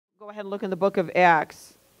Go ahead and look in the book of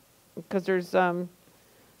Acts, because there's some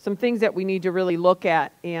things that we need to really look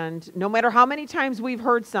at. And no matter how many times we've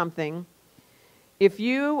heard something, if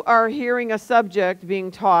you are hearing a subject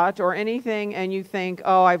being taught or anything and you think,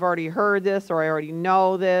 oh, I've already heard this, or I already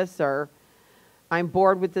know this, or I'm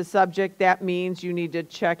bored with the subject, that means you need to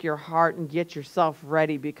check your heart and get yourself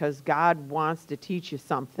ready, because God wants to teach you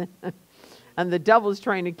something. And the devil's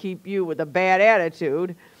trying to keep you with a bad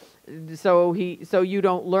attitude so you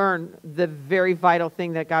don't learn the very vital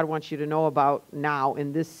thing that God wants you to know about now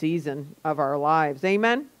in this season of our lives.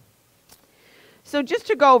 Amen? So just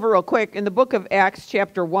to go over real quick, in the book of Acts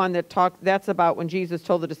chapter 1, that's about when Jesus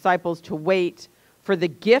told the disciples to wait for the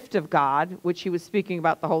gift of God, which he was speaking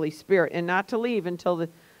about the Holy Spirit, and not to leave until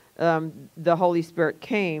the Holy Spirit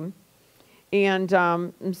came. And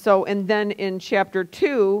then in chapter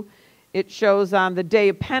 2, it shows on the day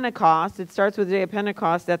of Pentecost. It starts with the day of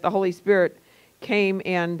Pentecost that the Holy Spirit came,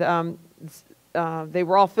 and they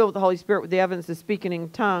were all filled with the Holy Spirit with the evidence of speaking in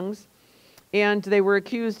tongues. And they were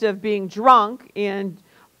accused of being drunk, and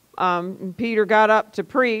Peter got up to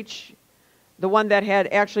preach, the one that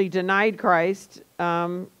had actually denied Christ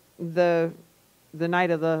the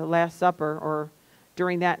night of the Last Supper, or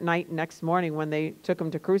during that night next morning when they took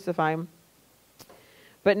him to crucify him.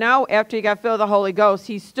 But now, after he got filled with the Holy Ghost,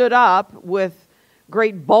 he stood up with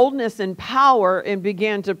great boldness and power and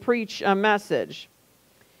began to preach a message.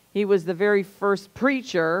 He was the very first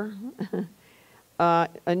preacher,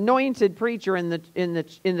 anointed preacher in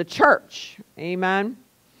the church. Amen.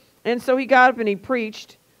 And so he got up and he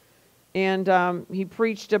preached, and he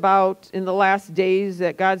preached about in the last days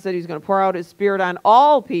that God said he's going to pour out his Spirit on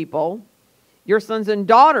all people. Your sons and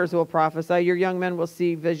daughters will prophesy, your young men will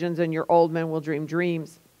see visions, and your old men will dream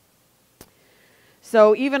dreams.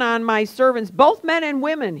 So even on my servants, both men and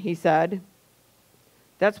women, he said.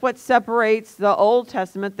 That's what separates the Old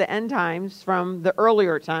Testament, the end times, from the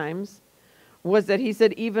earlier times, was that he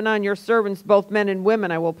said, even on your servants, both men and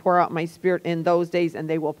women, I will pour out my Spirit in those days, and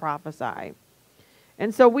they will prophesy.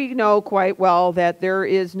 And so we know quite well that there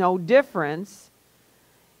is no difference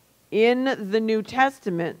in the New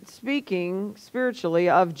Testament, speaking spiritually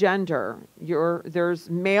of gender. There's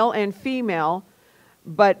male and female,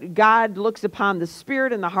 but God looks upon the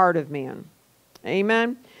spirit and the heart of man.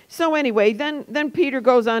 Amen? So anyway, then Peter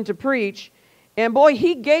goes on to preach, and boy,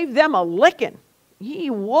 he gave them a licking. He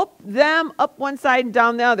whooped them up one side and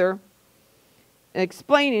down the other,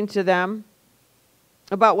 explaining to them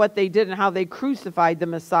about what they did and how they crucified the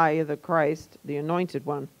Messiah, the Christ, the Anointed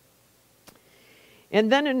One. And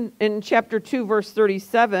then in chapter 2, verse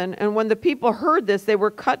 37, and when the people heard this, they were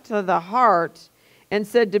cut to the heart and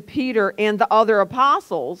said to Peter and the other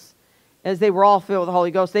apostles, as they were all filled with the Holy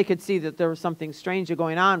Ghost, they could see that there was something strange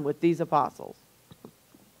going on with these apostles.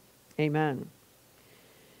 Amen.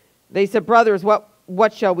 They said, brothers,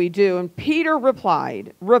 what shall we do? And Peter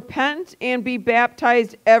replied, repent and be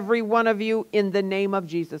baptized, every one of you, in the name of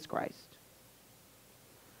Jesus Christ.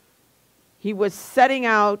 He was setting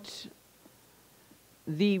out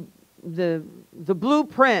the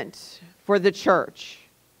blueprint for the church.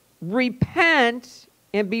 Repent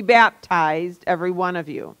and be baptized, every one of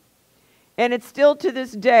you. And it's still to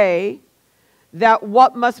this day that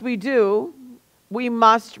what must we do? We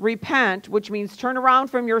must repent, which means turn around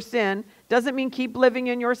from your sin. Doesn't mean keep living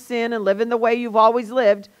in your sin and live in the way you've always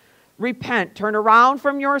lived. Repent. Turn around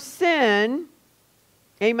from your sin.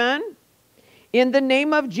 Amen. In the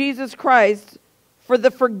name of Jesus Christ, for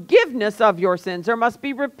the forgiveness of your sins. There must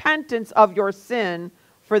be repentance of your sin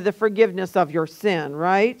for the forgiveness of your sin,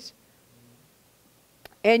 right?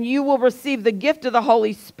 And you will receive the gift of the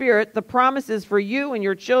Holy Spirit. The promises for you and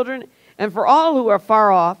your children and for all who are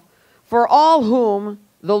far off, for all whom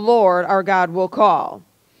the Lord our God will call.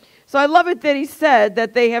 So I love it that he said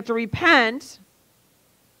that they have to repent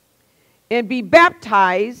and be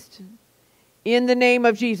baptized in the name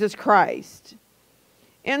of Jesus Christ.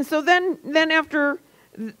 And so then after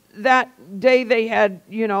that day, they had,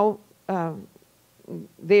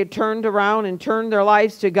 they had turned around and turned their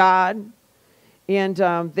lives to God. And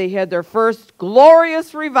they had their first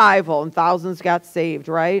glorious revival, and thousands got saved,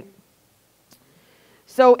 right?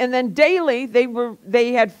 So, and then daily,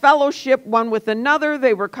 they had fellowship one with another.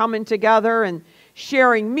 They were coming together and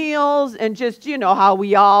sharing meals, and just, how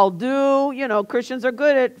we all do. Christians are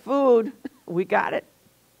good at food. We got it.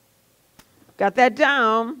 Got that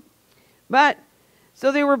down. But,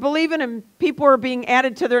 so they were believing, and people were being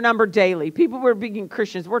added to their number daily. People were being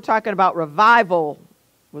Christians. We're talking about revival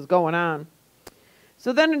was going on.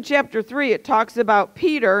 So then in chapter 3, it talks about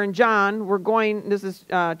Peter and John. This is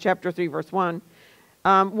chapter 3, verse 1.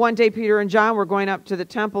 One day, Peter and John were going up to the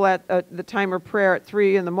temple at the time of prayer at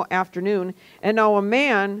 3 in the afternoon. And now a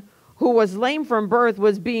man who was lame from birth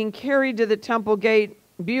was being carried to the temple gate,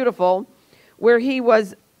 Beautiful, where he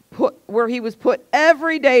was put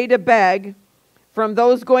every day to beg from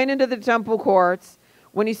those going into the temple courts.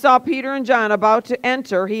 When he saw Peter and John about to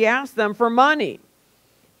enter, he asked them for money.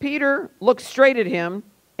 Peter looked straight at him,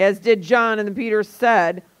 as did John, and then Peter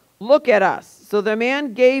said, "Look at us." So the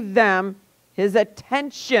man gave them his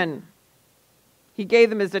attention. He gave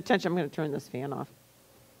them his attention. I'm going to turn this fan off.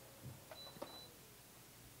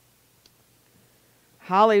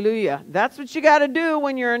 Hallelujah. That's what you got to do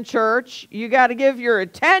when you're in church. You got to give your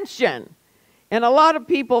attention. And a lot of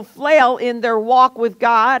people flail in their walk with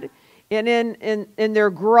God and in their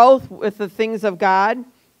growth with the things of God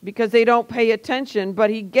because they don't pay attention. But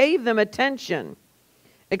he gave them attention,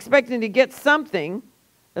 expecting to get something.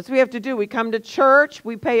 That's what we have to do. We come to church,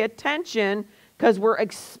 we pay attention because we're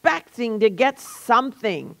expecting to get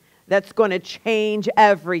something that's going to change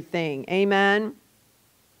everything. Amen.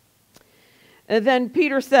 And then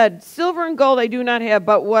Peter said, "Silver and gold I do not have,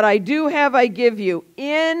 but what I do have I give you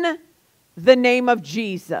in the name of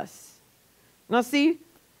Jesus." Now see,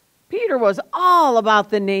 Peter was all about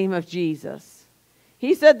the name of Jesus.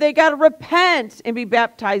 He said they got to repent and be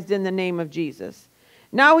baptized in the name of Jesus.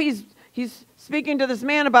 Now he's speaking to this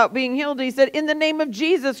man about being healed. He said, "In the name of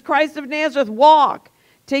Jesus Christ of Nazareth, walk."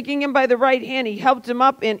 Taking him by the right hand, he helped him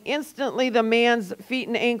up, and instantly the man's feet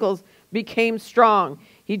and ankles became strong.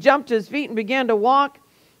 He jumped to his feet and began to walk,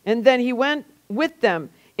 and then he went with them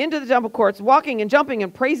into the temple courts, walking and jumping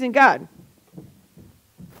and praising God.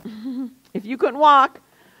 If you couldn't walk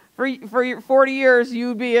for your 40 years,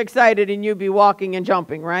 you'd be excited and you'd be walking and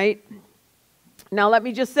jumping, right? Now let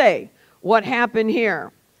me just say what happened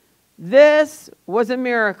here. This was a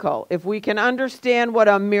miracle. If we can understand what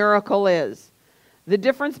a miracle is, the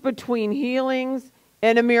difference between healings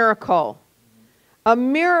and a miracle. A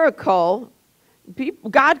miracle,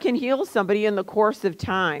 God can heal somebody in the course of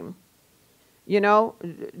time. You know,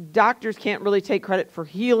 doctors can't really take credit for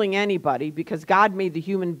healing anybody because God made the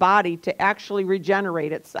human body to actually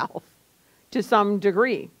regenerate itself to some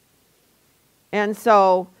degree. And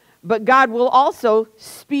so, but God will also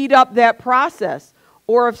speed up that process.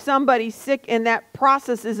 Or if somebody's sick and that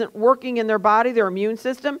process isn't working in their body, their immune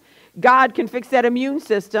system, God can fix that immune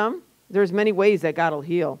system. There's many ways that God will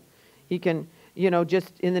heal. He can,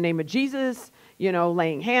 just in the name of Jesus,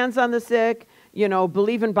 laying hands on the sick,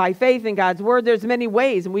 believing by faith in God's word. There's many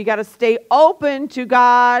ways, and we got to stay open to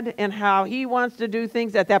God and how he wants to do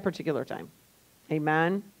things at that particular time.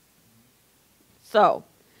 Amen. So,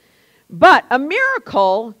 but a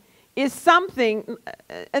miracle is something,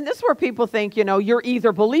 and this is where people think, you're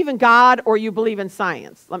either believe in God or you believe in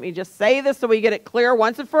science. Let me just say this so we get it clear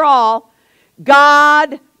once and for all.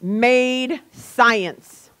 God made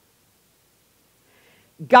science.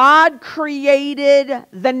 God created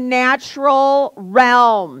the natural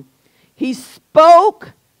realm. He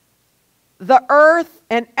spoke the earth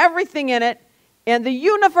and everything in it, and the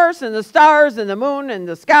universe and the stars and the moon and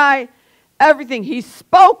the sky, everything. He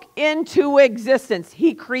spoke into existence.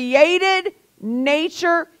 He created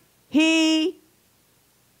nature. He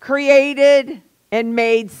created and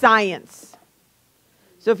made science.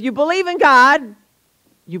 So if you believe in God,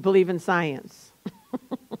 you believe in science.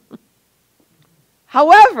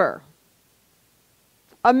 However,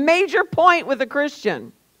 a major point with a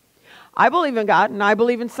Christian, I believe in God and I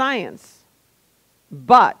believe in science,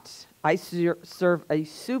 but I serve a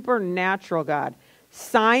supernatural God.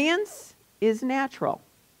 Science is natural.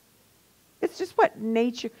 It's just what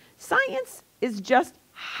nature, science is just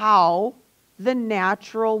how the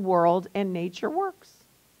natural world and nature works.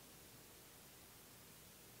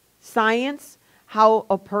 Science, how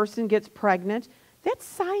a person gets pregnant, that's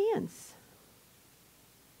science.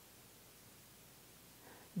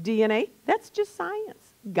 DNA, that's just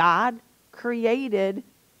science. God created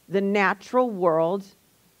the natural world,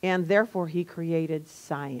 and therefore he created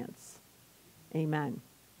science. Amen.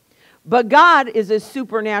 But God is a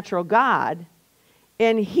supernatural God,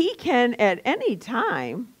 and he can at any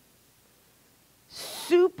time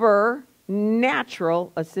supernatural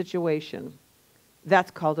a situation. That's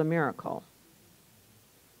called a miracle.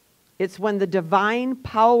 It's when the divine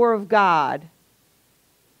power of God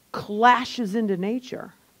clashes into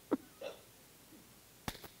nature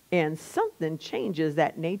and something changes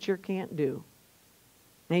that nature can't do.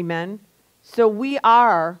 Amen. So we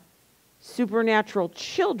are supernatural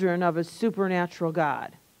children of a supernatural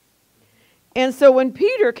God. And so when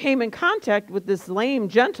Peter came in contact with this lame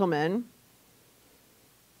gentleman,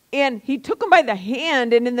 and he took him by the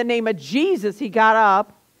hand, and in the name of Jesus, he got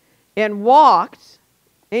up and walked.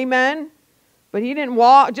 Amen. But he didn't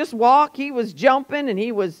just walk. He was jumping, and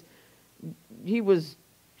he was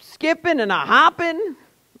skipping and a hopping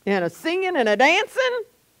and a singing and a dancing.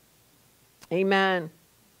 Amen.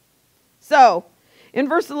 So, in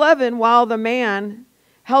verse 11, while the man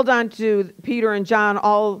held on to Peter and John,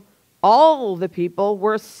 all the people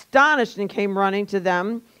were astonished and came running to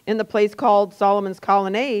them in the place called Solomon's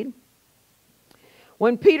Colonnade.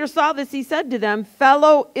 When Peter saw this, he said to them,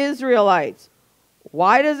 "Fellow Israelites,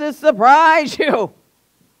 why does this surprise you?"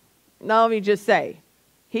 Now let me just say,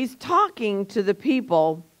 he's talking to the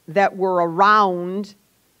people that were around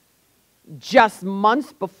just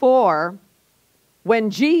months before when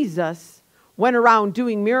Jesus went around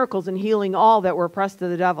doing miracles and healing all that were oppressed of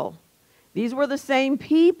the devil. These were the same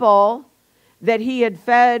people that he had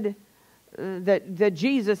fed, that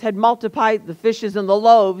Jesus had multiplied the fishes and the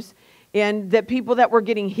loaves, and that people that were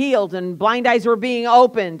getting healed and blind eyes were being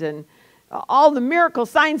opened, and all the miracle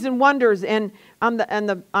signs and wonders. And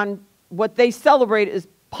on what they celebrate is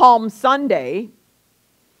Palm Sunday,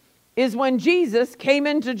 is when Jesus came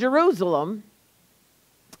into Jerusalem.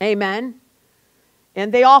 Amen.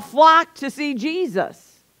 And they all flocked to see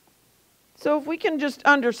Jesus. So if we can just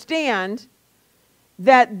understand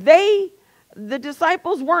that the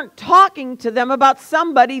disciples weren't talking to them about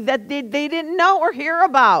somebody that they didn't know or hear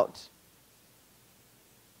about.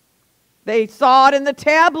 They saw it in the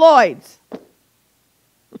tabloids,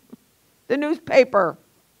 the newspaper.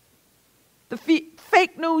 The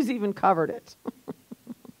fake news even covered it.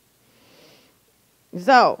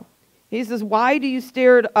 So, he says, "Why do you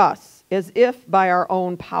stare at us as if by our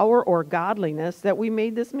own power or godliness that we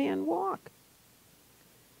made this man walk?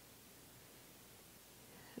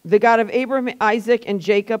 The God of Abraham, Isaac, and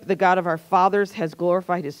Jacob, the God of our fathers, has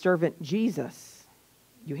glorified his servant Jesus.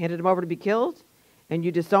 You handed him over to be killed, and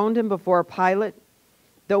you disowned him before Pilate.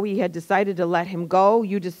 Though he had decided to let him go,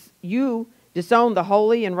 you disowned the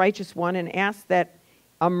holy and righteous one and asked that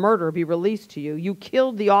a murderer be released to you. You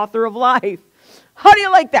killed the author of life." How do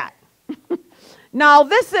you like that? Now,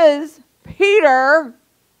 this is Peter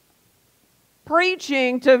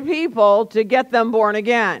preaching to people to get them born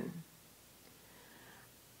again.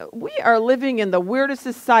 We are living in the weirdest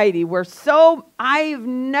society where I've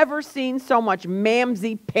never seen so much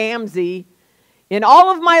mamsy-pamsy in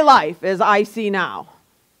all of my life as I see now.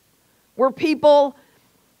 Where people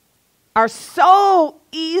are so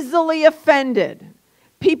easily offended.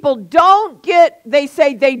 People they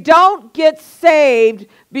say they don't get saved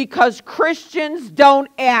because Christians don't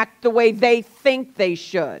act the way they think they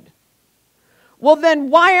should. Well,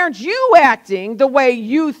 then why aren't you acting the way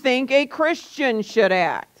you think a Christian should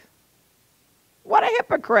act? What a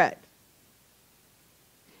hypocrite.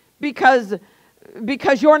 Because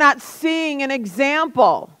you're not seeing an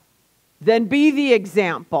example. Then be the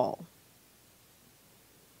example.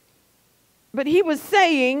 But he was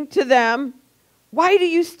saying to them, "Why do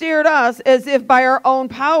you stare at us as if by our own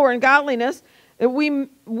power and godliness that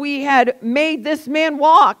we had made this man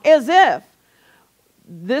walk?" As if.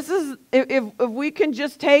 If we can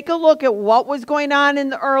just take a look at what was going on in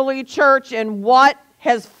the early church and what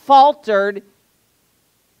has faltered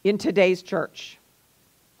in today's church.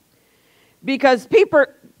 Because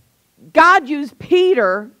God used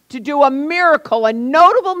Peter to do a miracle, a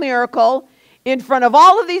notable miracle, in front of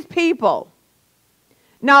all of these people.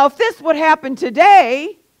 Now, if this would happen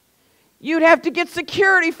today, you'd have to get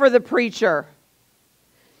security for the preacher.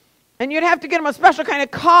 And you'd have to get him a special kind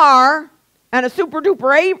of car and a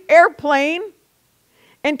super-duper airplane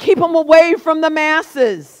and keep him away from the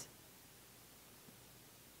masses.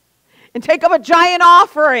 And take up a giant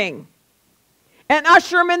offering and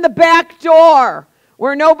usher him in the back door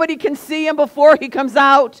where nobody can see him before he comes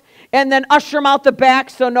out, and then usher him out the back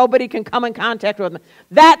so nobody can come in contact with him.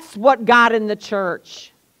 That's what got in the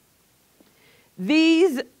church.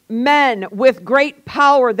 These men with great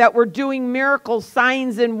power that were doing miracles,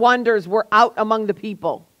 signs, and wonders were out among the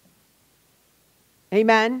people.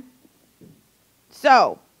 Amen?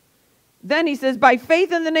 So, then he says, "By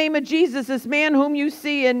faith in the name of Jesus, this man whom you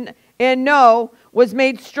see and know was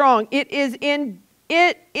made strong. It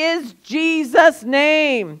is Jesus'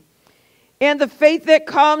 name and the faith that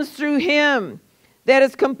comes through him that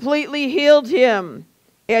has completely healed him,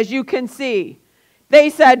 as you can see." They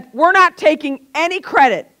said, "We're not taking any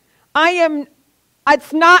credit.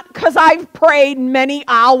 It's not because I've prayed many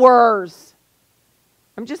hours."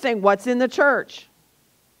 I'm just saying what's in the church.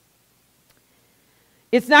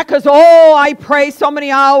 It's not because, I pray so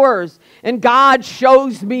many hours and God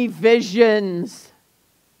shows me visions.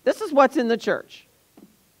 This is what's in the church.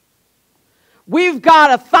 We've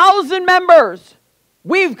got 1,000 members.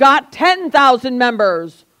 We've got 10,000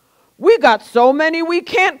 members. We got so many we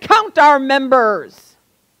can't count our members.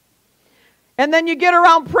 And then you get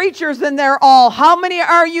around preachers and they're all, how many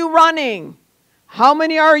are you running? How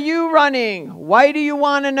many are you running? Why do you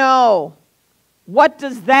want to know? What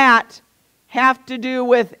does that have to do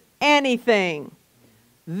with anything?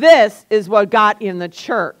 This is what got in the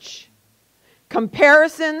church.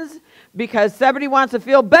 Comparisons, because somebody wants to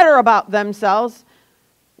feel better about themselves.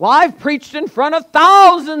 Well, I've preached in front of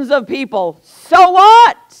thousands of people. So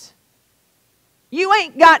what? You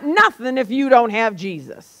ain't got nothing if you don't have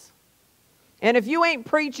Jesus. And if you ain't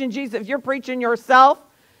preaching Jesus, if you're preaching yourself,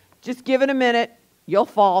 just give it a minute. You'll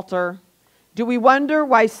falter. Do we wonder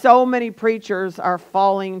why so many preachers are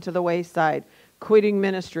falling to the wayside, quitting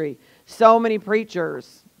ministry? So many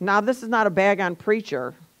preachers. Now, this is not a bag on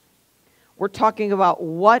preacher. We're talking about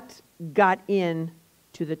what got in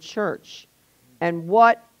to the church and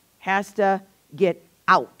what has to get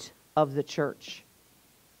out of the church.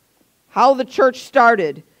 How the church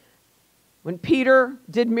started when Peter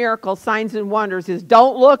did miracles, signs, and wonders is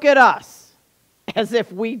don't look at us as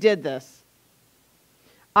if we did this.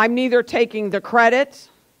 I'm neither taking the credit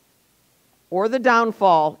or the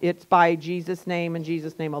downfall. It's by Jesus' name and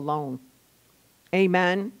Jesus' name alone.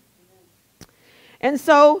 Amen. And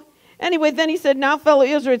so, anyway, then he said, now, fellow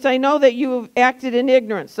Israelites, I know that you have acted in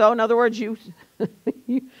ignorance. So, in other words, you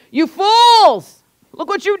fools, look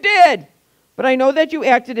what you did. But I know that you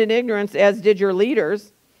acted in ignorance, as did your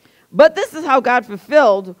leaders. But this is how God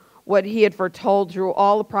fulfilled what he had foretold through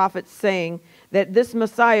all the prophets, saying that this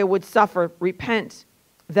Messiah would suffer. Repent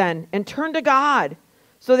then and turn to God,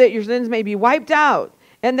 so that your sins may be wiped out,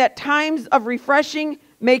 and that times of refreshing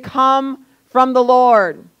may come from the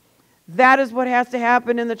Lord. That is what has to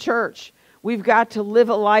happen in the church. We've got to live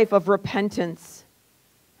a life of repentance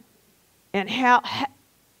and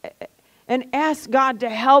ask God to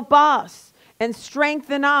help us and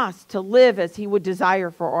strengthen us to live as he would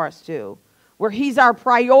desire for us to, where he's our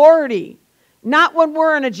priority. Not when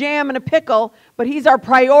we're in a jam and a pickle, but he's our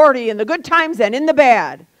priority in the good times and in the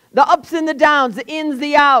bad. The ups and the downs, the ins,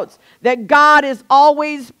 the outs. That God is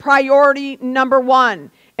always priority number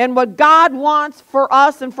one. And what God wants for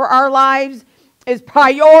us and for our lives is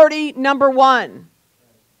priority number one.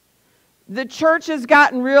 The church has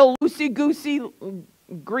gotten real loosey-goosey,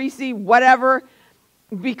 greasy, whatever,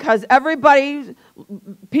 because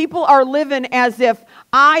people are living as if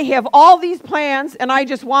I have all these plans and I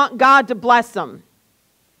just want God to bless them.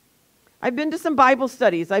 I've been to some Bible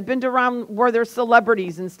studies. I've been to around where there's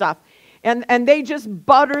celebrities and stuff. And they just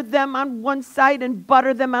butter them on one side and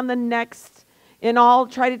butter them on the next. And all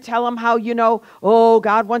try to tell them how, oh,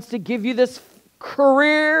 God wants to give you this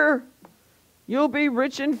career. You'll be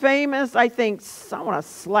rich and famous. I think I want to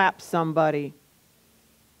slap somebody.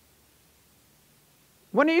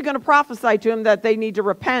 When are you going to prophesy to them that they need to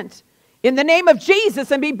repent in the name of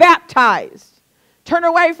Jesus and be baptized? Turn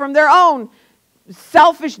away from their own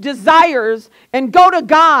selfish desires and go to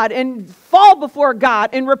God and fall before God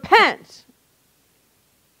and repent.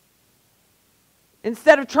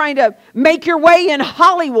 Instead of trying to make your way in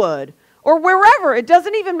Hollywood or wherever. It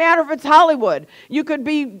doesn't even matter if it's Hollywood. You could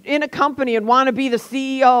be in a company and want to be the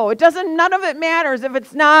CEO. None of it matters if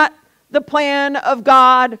it's not the plan of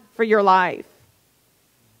God for your life.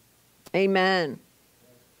 Amen.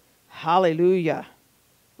 Hallelujah.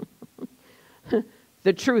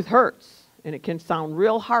 The truth hurts, and it can sound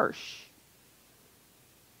real harsh.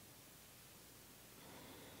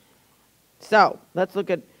 So, let's look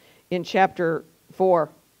at in chapter 4.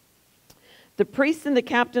 The priests and the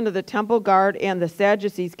captain of the temple guard and the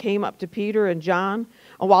Sadducees came up to Peter and John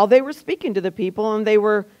while they were speaking to the people, and they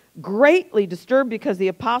were greatly disturbed because the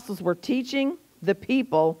apostles were teaching the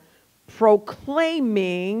people,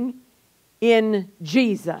 proclaiming in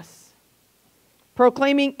Jesus.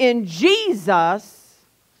 Proclaiming in Jesus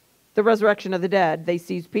the resurrection of the dead. They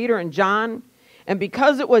seized Peter and John, and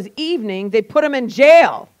because it was evening, they put them in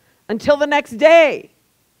jail until the next day.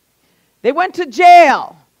 They went to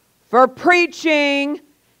jail for preaching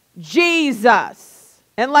Jesus.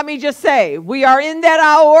 And let me just say, we are in that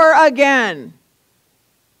hour again.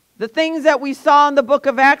 The things that we saw in the book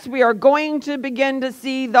of Acts, we are going to begin to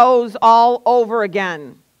see those all over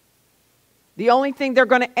again. The only thing they're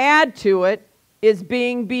going to add to it is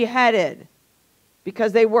being beheaded,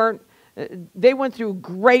 because they went through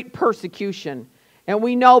great persecution. And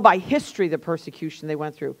we know by history the persecution they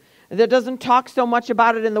went through. That doesn't talk so much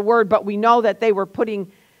about it in the Word, but we know that they were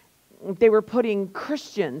putting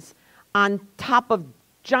Christians on top of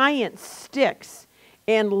giant sticks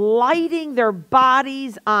and lighting their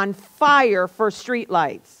bodies on fire for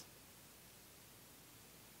streetlights.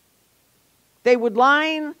 They would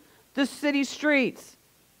line the city streets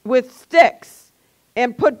with sticks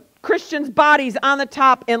and put Christians' bodies on the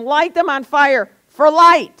top and light them on fire for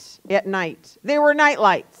light at night. They were night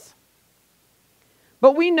lights.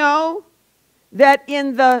 But we know that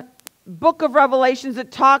in the book of Revelations,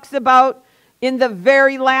 it talks about in the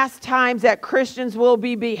very last times that Christians will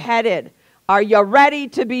be beheaded. Are you ready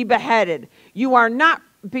to be beheaded? You are not.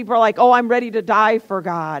 People are like, oh, I'm ready to die for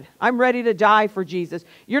God. I'm ready to die for Jesus.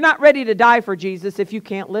 You're not ready to die for Jesus if you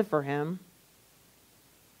can't live for him.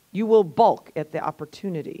 You will balk at the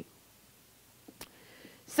opportunity.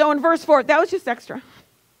 So in verse 4, that was just extra.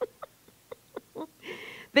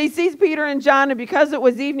 They seized Peter and John, and because it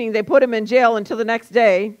was evening, they put him in jail until the next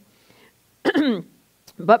day.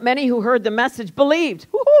 But many who heard the message believed.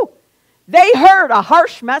 Woo-hoo! They heard a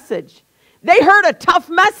harsh message. They heard a tough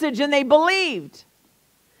message, and they believed.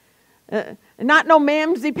 Not no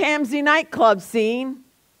mamsy-pamsy nightclub scene.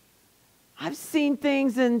 I've seen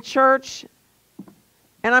things in church,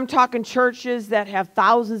 and I'm talking churches that have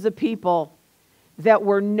thousands of people that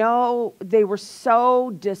they were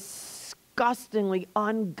so disgustingly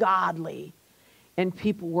ungodly, and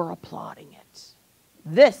people were applauding it.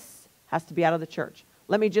 This has to be out of the church.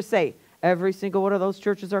 Let me just say, every single one of those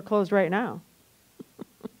churches are closed right now.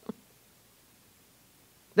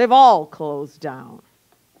 They've all closed down.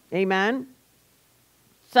 Amen?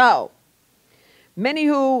 So, many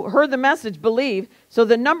who heard the message believed. So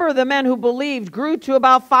the number of the men who believed grew to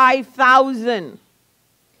about 5,000.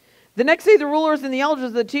 The next day, the rulers and the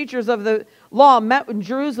elders, the teachers of the law, met in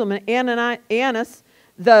Jerusalem, and Annas,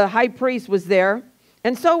 the high priest, was there.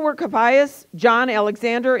 And so were Caiaphas, John,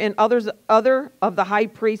 Alexander, and other of the high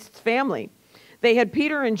priest's family. They had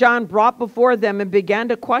Peter and John brought before them and began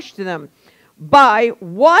to question them. By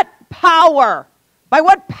what power? By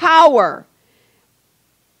what power?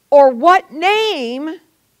 Or what name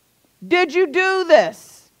did you do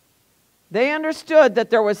this? They understood that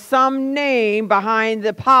there was some name behind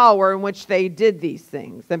the power in which they did these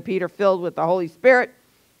things. Then Peter, filled with the Holy Spirit,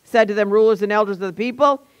 said to them, rulers and elders of the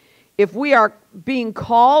people, if we are being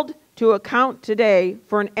called to account today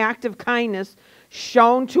for an act of kindness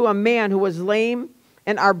shown to a man who was lame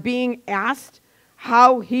and are being asked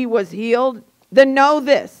how he was healed, then know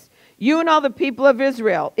this, you and all the people of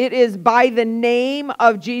Israel, it is by the name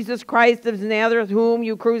of Jesus Christ of Nazareth, whom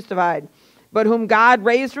you crucified, but whom God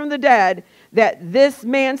raised from the dead, that this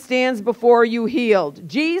man stands before you healed.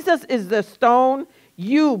 Jesus is the stone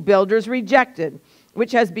you builders rejected,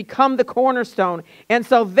 which has become the cornerstone. And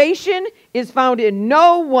salvation is found in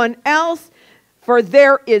no one else, for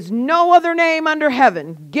there is no other name under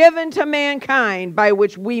heaven given to mankind by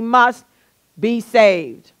which we must be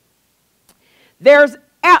saved. There's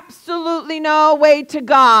absolutely no way to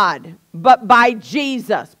God but by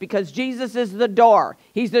Jesus, because Jesus is the door.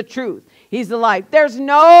 He's the truth. He's the life. There's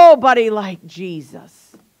nobody like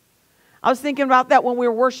Jesus. I was thinking about that when we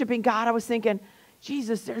were worshiping God. I was thinking,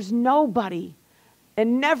 Jesus, there's nobody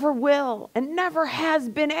and never will and never has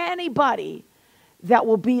been anybody that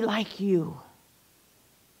will be like you.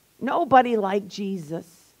 Nobody like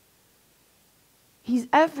Jesus. He's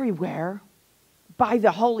everywhere by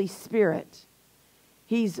the Holy Spirit.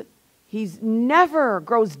 He's never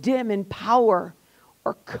grows dim in power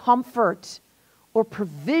or comfort or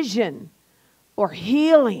provision or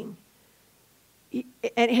healing.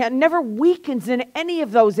 And he never weakens in any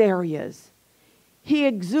of those areas. He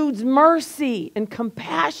exudes mercy and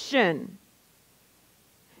compassion.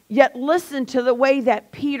 Yet listen to the way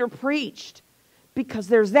that Peter preached, because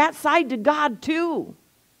there's that side to God too.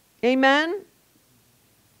 Amen?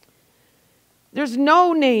 There's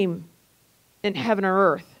no name in heaven or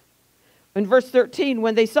earth. In verse 13,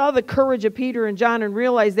 when they saw the courage of Peter and John and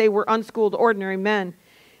realized they were unschooled, ordinary men,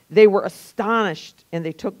 they were astonished, and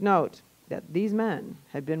they took note that these men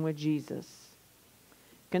had been with Jesus.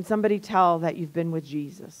 Can somebody tell that you've been with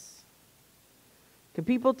Jesus? Can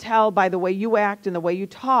people tell by the way you act and the way you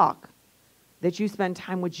talk that you spend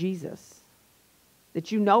time with Jesus?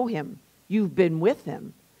 That you know him, you've been with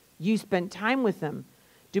him, you spent time with him.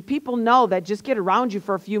 Do people know that just get around you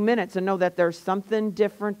for a few minutes and know that there's something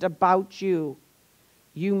different about you?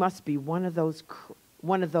 You must be one of those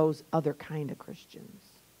other kind of Christians.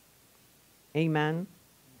 Amen.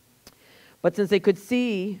 But since they could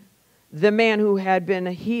see the man who had been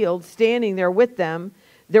healed standing there with them,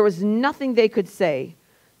 there was nothing they could say.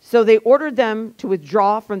 So they ordered them to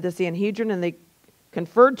withdraw from the Sanhedrin, and they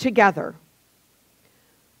conferred together.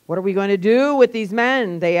 What are we going to do with these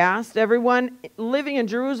men? They asked. Everyone living in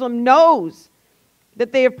Jerusalem knows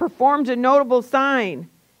that they have performed a notable sign,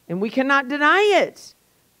 and we cannot deny it.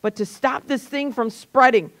 But to stop this thing from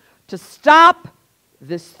spreading,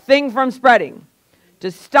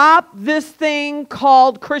 to stop this thing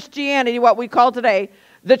called Christianity, what we call today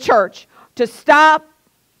the church, to stop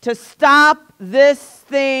this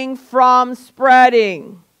thing from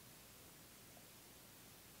spreading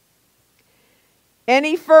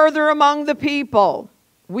any further among the people.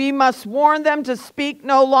 We must warn them to speak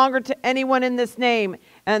no longer to anyone in this name.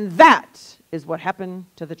 And that is what happened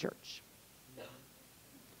to the church.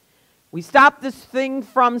 We stopped this thing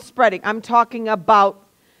from spreading. I'm talking about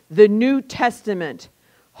the New Testament,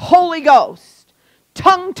 Holy Ghost,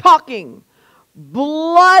 tongue-talking,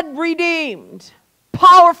 blood-redeemed,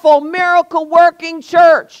 powerful, miracle-working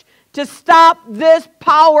church. To stop this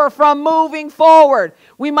power from moving forward,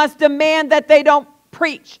 we must demand that they don't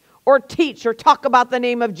preach or teach or talk about the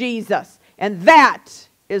name of Jesus. And that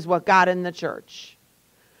is what got in the church.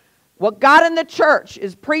 What got in the church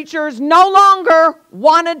is preachers no longer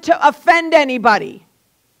wanted to offend anybody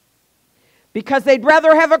because they'd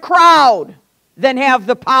rather have a crowd than have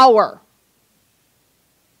the power.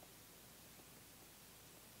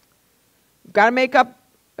 You've got to make up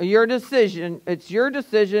your decision. It's your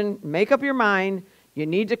decision. Make up your mind. You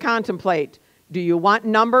need to contemplate. Do you want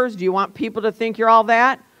numbers? Do you want people to think you're all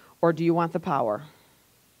that? Or do you want the power?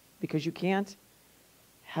 Because you can't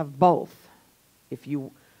have both.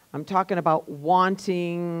 I'm talking about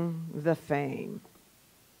wanting the fame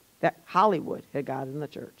that Hollywood had got in the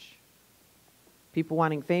church. People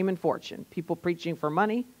wanting fame and fortune. People preaching for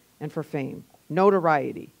money and for fame.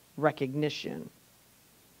 Notoriety, recognition.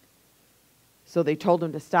 So they told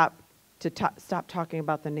him to stop talking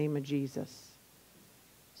about the name of Jesus.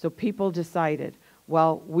 So people decided,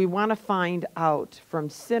 well, we want to find out from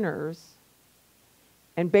sinners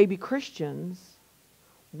and baby Christians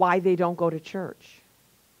why they don't go to church.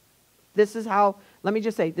 This is how, let me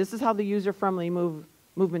just say, this is how the user-friendly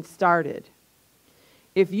movement started.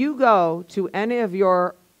 If you go to any of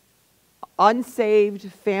your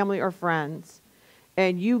unsaved family or friends,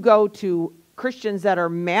 and you go to Christians that are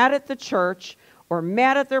mad at the church, or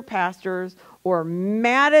mad at their pastors, or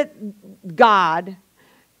mad at God,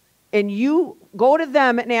 and you go to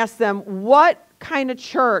them and ask them, what kind of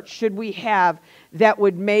church should we have that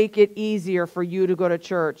would make it easier for you to go to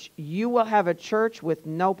church? You will have a church with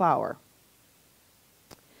no power.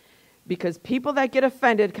 Because people that get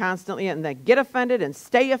offended constantly and that get offended and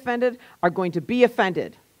stay offended are going to be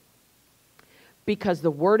offended. Because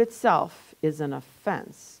the word itself is an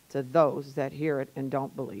offense to those that hear it and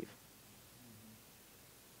don't believe.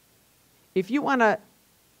 If you want to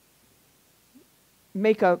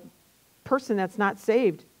make a person that's not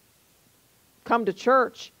saved come to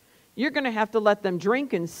church, you're going to have to let them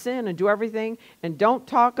drink and sin and do everything and don't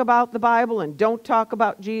talk about the Bible and don't talk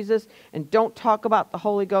about Jesus and don't talk about the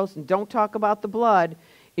Holy Ghost and don't talk about the blood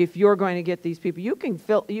if you're going to get these people. You can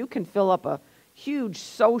fill up a huge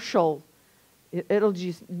social, it'll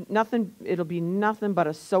be nothing but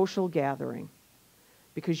a social gathering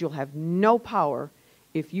because you'll have no power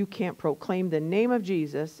if you can't proclaim the name of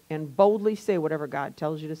Jesus and boldly say whatever God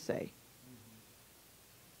tells you to say.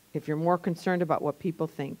 If you're more concerned about what people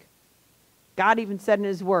think. God even said in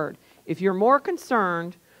his word, if you're more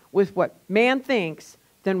concerned with what man thinks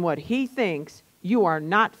than what he thinks, you are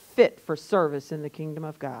not fit for service in the kingdom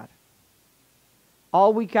of God.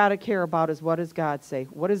 All we got to care about is what does God say?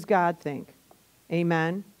 What does God think?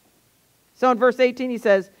 Amen. So in verse 18 he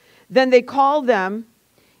says, then they called them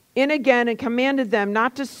in again and commanded them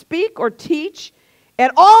not to speak or teach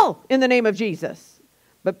at all in the name of Jesus.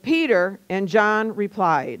 But Peter and John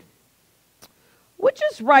replied, which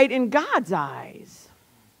is right in God's eyes?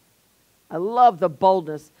 I love the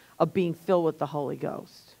boldness of being filled with the Holy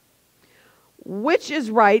Ghost. Which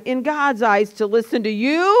is right in God's eyes, to listen to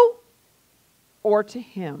you or to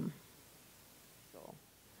him? So,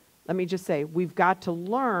 let me just say, we've got to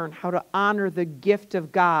learn how to honor the gift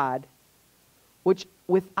of God, which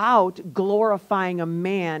without glorifying a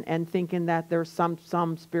man and thinking that there's some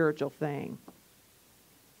spiritual thing.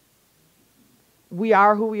 We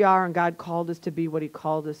are who we are, and God called us to be what he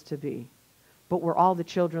called us to be. But we're all the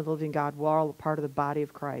children of the living God. We're all a part of the body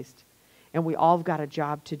of Christ. And we all have got a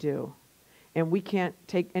job to do. And we can't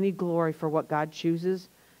take any glory for what God chooses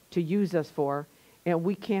to use us for. And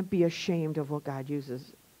we can't be ashamed of what God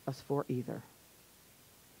uses us for either.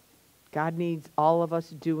 God needs all of us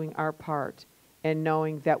doing our part and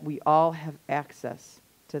knowing that we all have access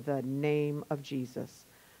to the name of Jesus.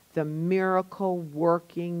 The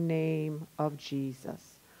miracle-working name of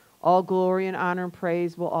Jesus. All glory and honor and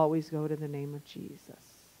praise will always go to the name of Jesus.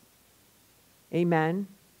 Amen.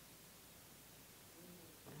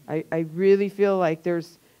 I really feel like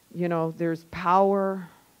there's power,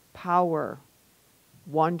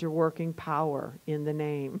 wonder-working power in the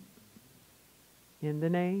name. In the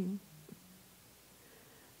name.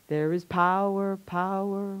 There is power,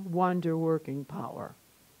 power, wonder-working power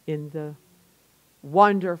in the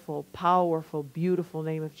wonderful, powerful, beautiful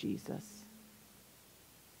name of Jesus.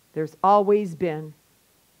 There's always been,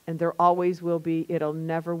 and there always will be. It'll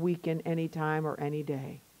never weaken any time or any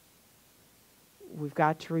day. We've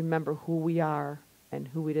got to remember who we are and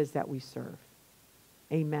who it is that we serve.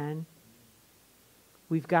 Amen.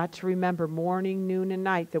 We've got to remember morning, noon, and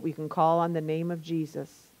night that we can call on the name of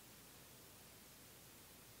Jesus.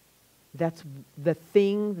 That's the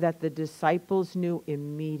thing that the disciples knew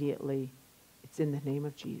immediately. It's in the name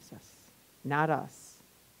of Jesus. Not us.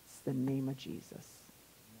 It's the name of Jesus.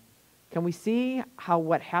 Can we see how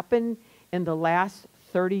what happened in the last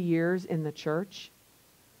 30 years in the church,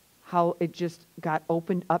 how it just got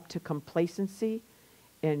opened up to complacency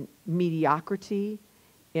and mediocrity,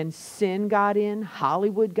 and sin got in,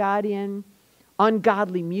 Hollywood got in,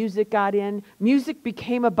 ungodly music got in. Music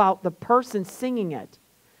became about the person singing it.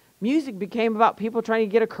 Music became about people trying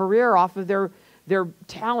to get a career off of their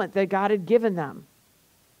talent that God had given them.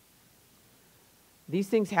 These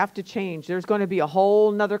things have to change. There's going to be a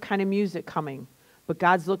whole nother kind of music coming. But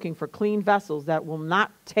God's looking for clean vessels that will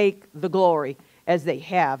not take the glory as they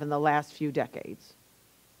have in the last few decades.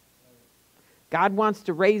 God wants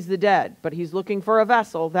to raise the dead, but he's looking for a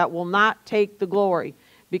vessel that will not take the glory.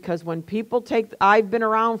 Because when people I've been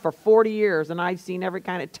around for 40 years, and I've seen every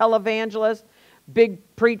kind of televangelist, big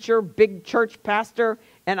preacher, big church pastor,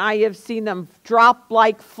 and I have seen them drop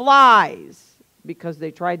like flies because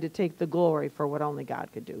they tried to take the glory for what only God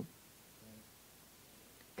could do.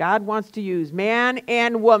 God wants to use man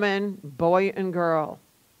and woman, boy and girl.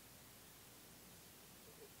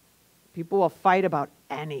 People will fight about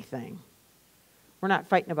anything. We're not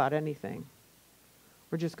fighting about anything.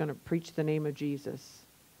 We're just going to preach the name of Jesus.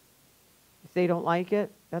 If they don't like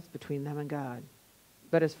it, that's between them and God.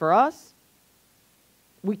 But as for us,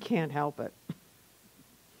 we can't help it.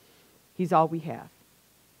 He's all we have.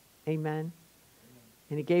 Amen.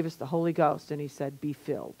 And he gave us the Holy Ghost, and he said, be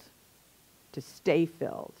filled. To stay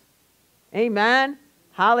filled. Amen.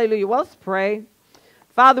 Hallelujah. Well, let's pray.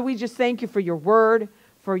 Father, we just thank you for your word,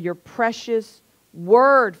 for your precious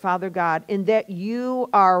word, Father God, in that you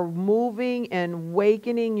are moving and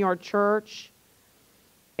awakening your church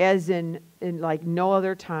as in like no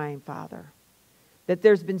other time, Father. That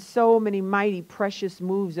there's been so many mighty, precious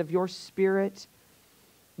moves of your Spirit,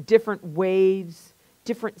 different waves,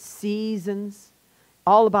 different seasons,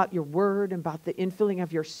 all about your word and about the infilling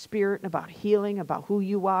of your Spirit and about healing, about who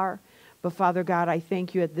you are. But Father God, I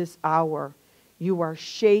thank you at this hour. You are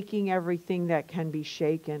shaking everything that can be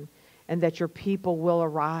shaken, and that your people will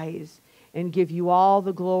arise and give you all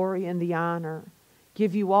the glory and the honor,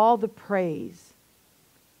 give you all the praise,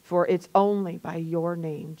 for it's only by your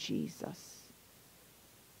name, Jesus,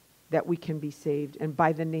 that we can be saved, and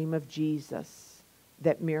by the name of Jesus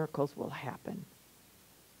that miracles will happen.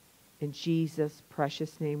 In Jesus'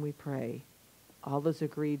 precious name we pray. All those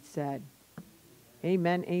agreed said,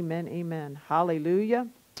 amen, amen, amen. Hallelujah.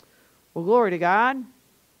 Well, glory to God.